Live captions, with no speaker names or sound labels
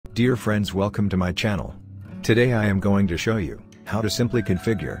Dear friends, welcome to my channel. Today I am going to show you how to simply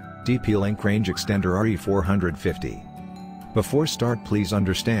configure TP-Link range extender RE450. Before start, please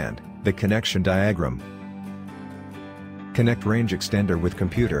understand the connection diagram. Connect range extender with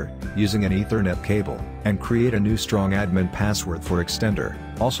computer using an Ethernet cable and create a new strong admin password for extender.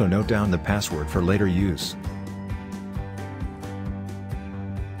 Also note down the password for later use.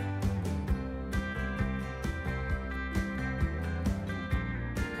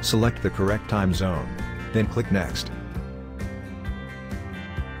 Select the correct time zone, then click Next.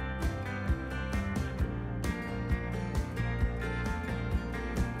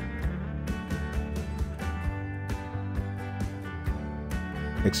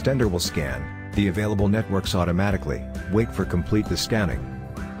 Extender will scan the available networks automatically. Wait for complete the scanning.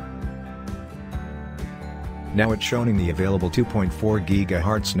 Now it's showing the available 2.4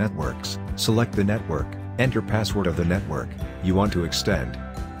 GHz networks. Select the network, enter password of the network you want to extend.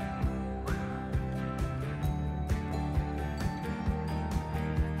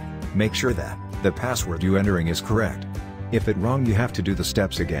 Make sure that the password you entering is correct. If it wrong, you have to do the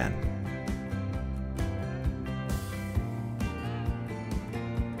steps again.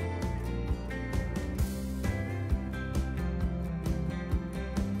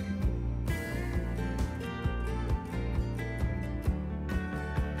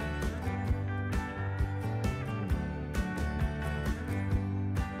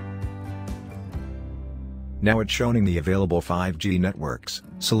 Now it's showing the available 5G networks.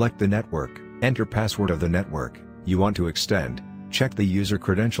 Select the network, enter password of the network you want to extend, check the user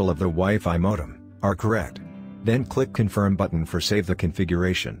credential of the Wi-Fi modem are correct. Then click confirm button for save the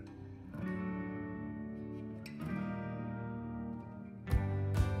configuration.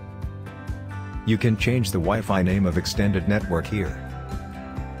 You can change the Wi-Fi name of extended network here.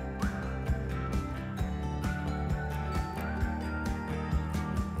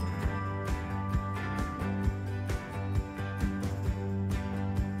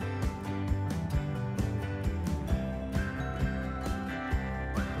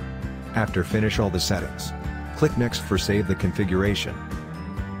 After finish all the settings, click Next for save the configuration.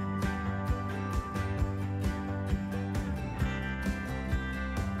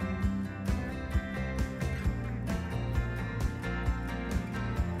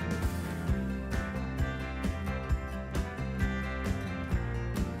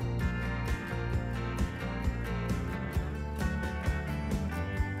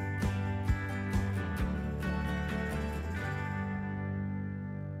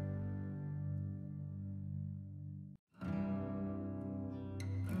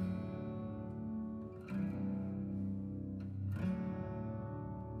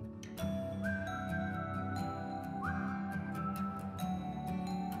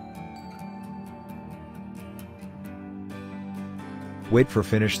 Wait for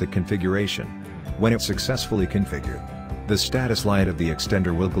finish the configuration. When it's successfully configured, the status light of the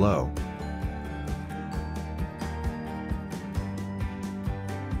extender will glow.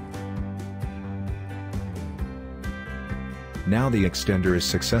 Now the extender is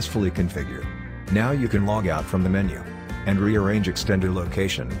successfully configured. Now you can log out from the menu and rearrange extender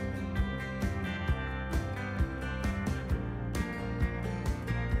location.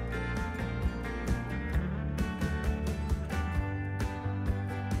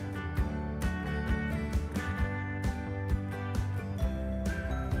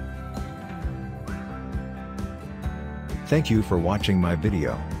 Thank you for watching my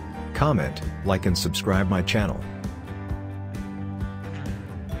video. Comment, like and subscribe my channel.